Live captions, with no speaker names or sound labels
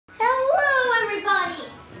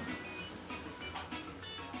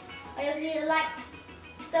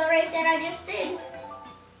the race that I just did.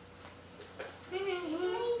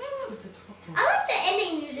 I like the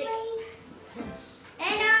ending music. Yes.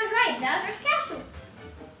 And I was right, Bowser's Castle.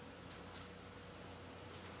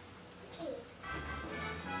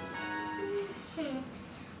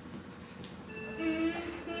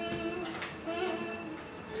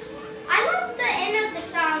 I love the end of the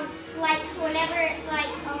songs, like whenever it's like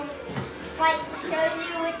shows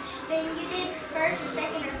you which thing you did first or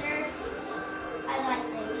second or third. I like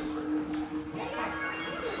those. That part.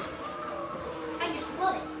 I just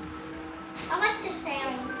love it. I like the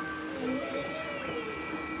sound and the music.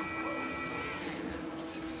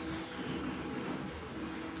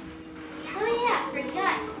 Oh yeah, I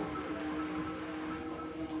forgot.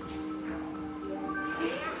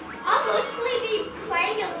 I'll mostly be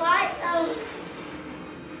playing a lot of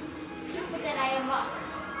people that I unlock.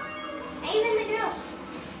 And even the girls.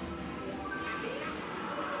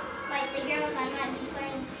 Like the girls I might be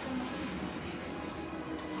playing so much.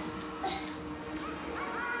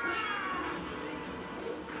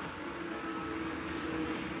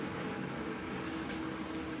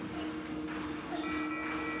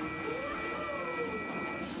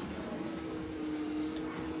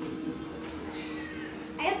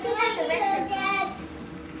 I hope these have the retro.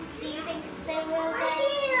 Do you think they will get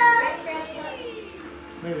retro look?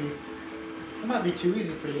 Maybe. That might be too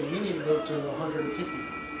easy for you. You need to go to 150.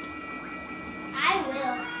 I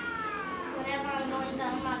will. Whenever I'm going to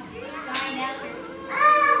unlock Giant Bowser.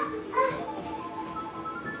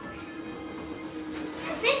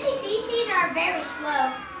 The 50cc's are very slow.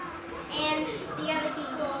 And the other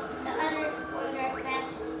ones are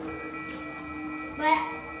fast. But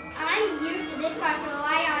I'm used to this car, so I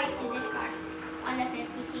always do this car on the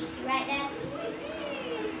 50cc, right, Dad?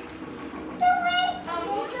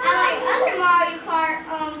 I like other Mario Kart.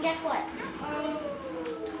 Guess what?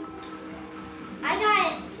 I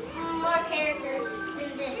got more characters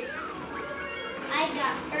than this. I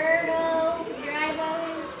got Birdo,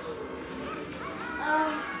 Drybos,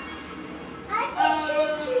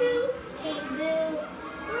 King Boo.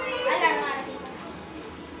 I got a lot of people.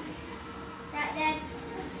 Right, Dad?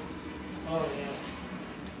 Oh, yeah.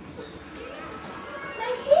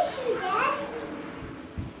 Dad?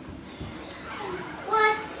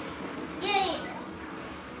 What? Yay.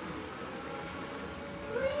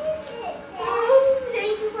 Oh,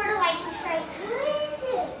 thank you for the lightning strike.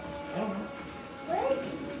 I don't know.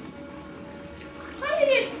 I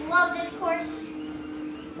just love this course.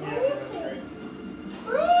 Yeah.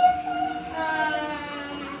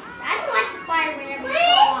 I don't like the fire whenever you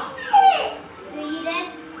fall off. Do you, Dad?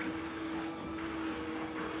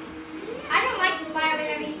 I don't like the fire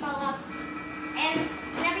whenever you fall off. And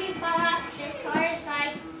whenever you fall off, the car is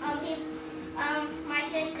like, my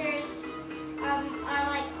sisters, are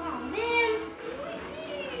like, oh man.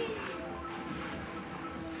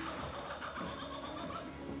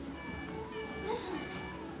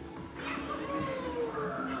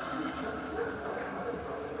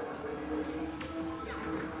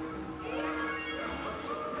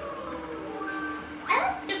 I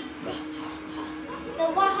like the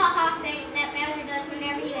wahaha thing that Bowser does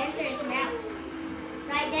whenever you enter his mouth.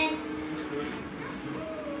 Right, Dad?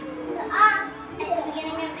 At the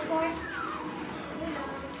beginning of the course?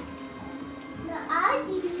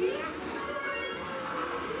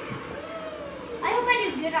 I hope I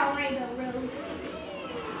do good on Rainbow Road.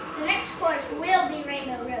 The next course will be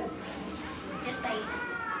Rainbow Road. Just saying.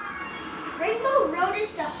 Rainbow Road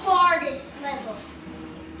is the hardest level.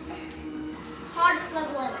 Hardest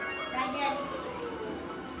level ever. Right, Dad?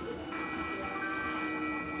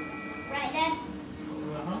 Right, Dad?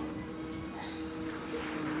 Uh-huh.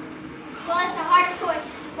 Well, it's the hardest course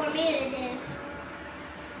for me it is.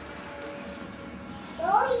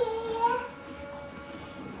 Oh, yeah.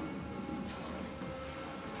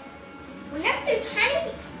 Whenever you're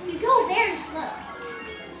tiny, you go very slow.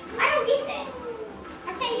 I don't get that. I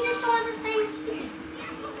think you just go at the same speed.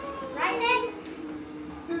 Right, Dad?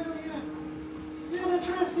 Yeah, that's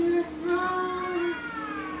right, Steven. Run!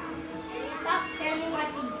 Stop sounding like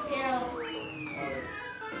a girl. Okay.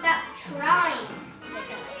 Stop trying to sound like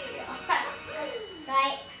a girl.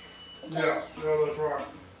 Right? Yeah, that's right.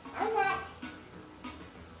 I'm not.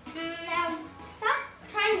 Now, stop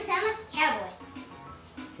trying to sound like a cowboy.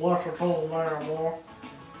 What's the trouble there, boy?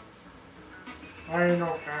 I ain't no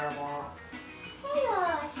cowboy. Hello,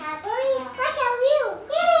 cowboy. Look at you.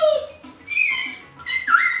 Yay!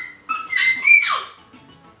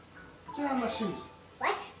 Get out of my shoes.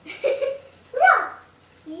 What? No.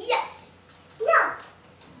 Yes. No.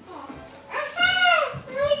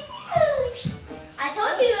 I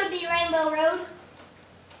told you it would be Rainbow Road.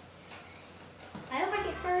 I hope I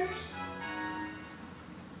get first.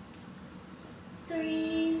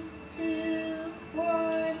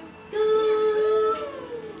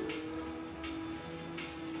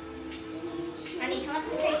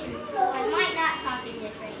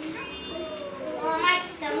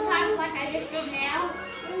 I just did now.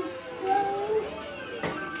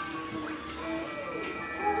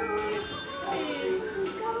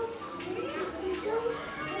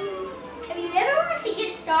 If you ever want to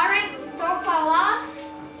get started, don't fall off.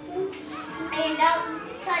 And don't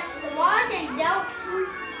touch the walls and don't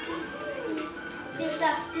do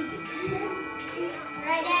stuff stupid.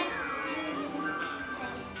 Right, Dad?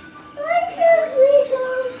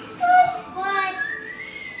 What?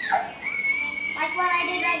 Like what I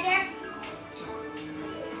did right there?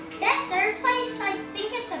 That third place, I think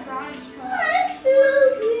it's the bronze color.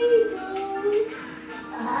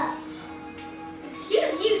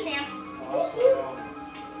 Excuse you, Sam. Awesome.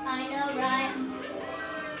 I know, right?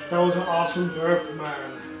 That was an awesome burp,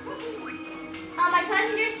 man. My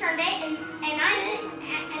cousin just turned 8,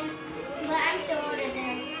 but I'm still older than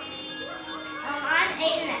him. I'm 8.5.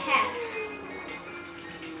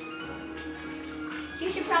 You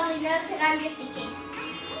should probably know that I'm just a kid.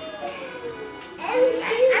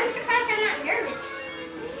 I'm surprised I'm not nervous.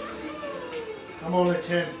 I'm only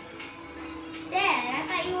 10. Dad, I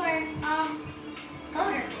thought you were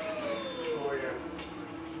older. Oh, yeah.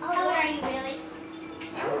 How old are you really?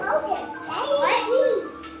 I'm older. What?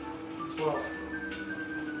 12.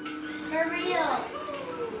 For real.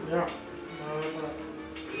 Yeah.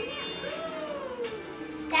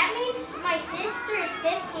 That means my sister is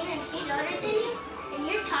 15 and she's older than you, and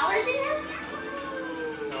you're taller than her?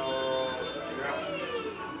 Yeah.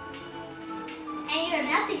 And you're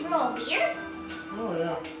about to grow a beard? Oh,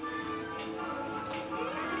 yeah.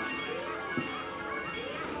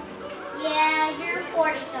 Yeah, you're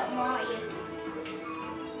 40 something, aren't you?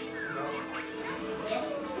 Yes.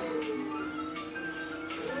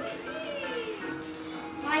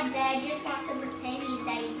 My dad just wants to pretend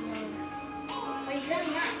that he's an older. But he's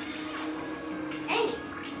really not. Andy.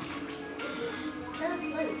 So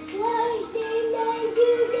close. Why didn't I do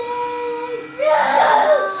that?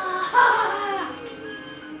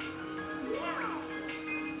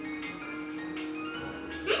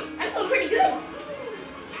 I'm doing pretty good.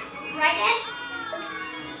 Right, Dad?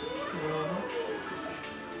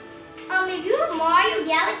 If you have Mario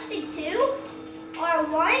Galaxy 2 or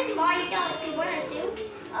 1, Mario Galaxy 1 or 2,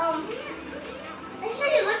 make sure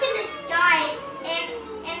you look in the sky, and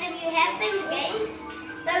if you have those games,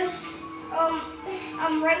 those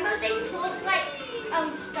rainbow things look like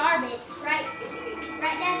star bits, right?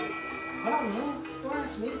 Right, Dad? I don't know. Don't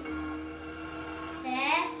ask me.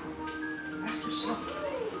 Dad? Ask yourself.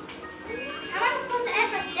 How am I supposed to ask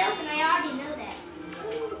myself and I already know that?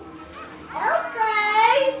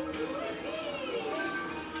 Okay.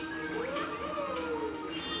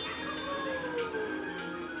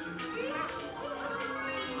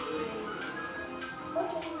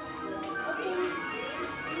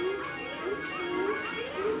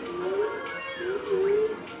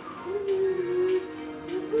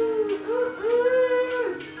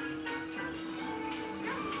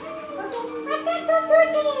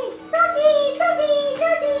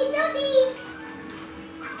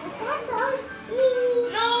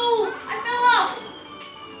 No! I fell off!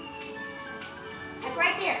 Like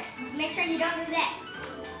right there. Make sure you don't do that.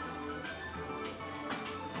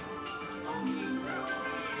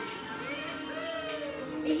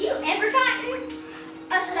 If you ever gotten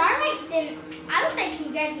a star right, then I would say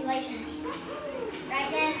congratulations. Right,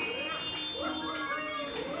 Dad?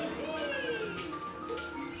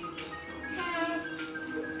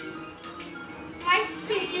 My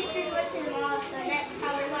two sisters went to the mall, so that's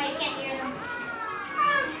probably why you can't hear them.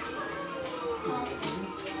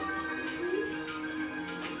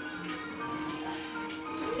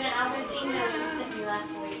 She's got all those emails you sent me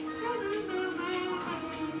last week.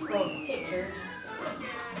 Well, pictures.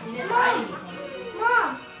 You didn't write anything. Mom,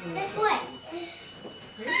 guess what?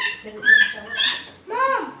 Does it didn't show up?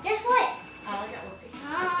 Mom, guess what? Oh, I got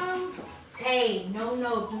one picture. Hey, no,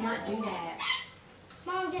 do not do that.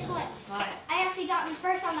 Mom, guess what? What? I actually got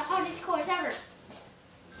first on the hardest course ever.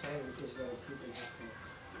 Same because very few people have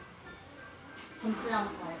Come sit on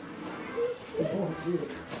the plate. things. Oh, dude.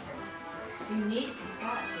 You need to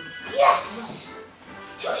start to. Yes!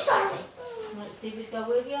 2 star wins. You want Stevie to go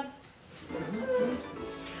with you?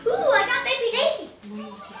 Ooh, I got Baby Daisy. We need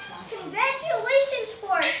to start. Congratulations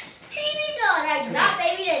for Stevie Dog. I got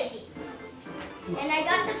Baby Daisy. And I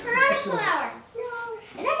got the Piranha Flower.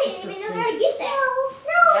 And I didn't even know how to get that.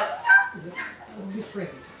 Yep. We'll be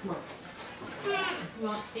friends. Come on. You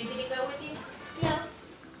want Stevie to go with you? No.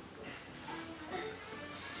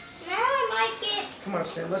 Now I might get... Come on,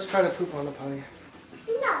 Sam. Let's try to poop on the potty.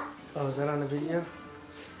 No. Oh, is that on the video?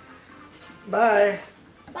 Bye.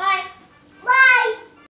 Bye.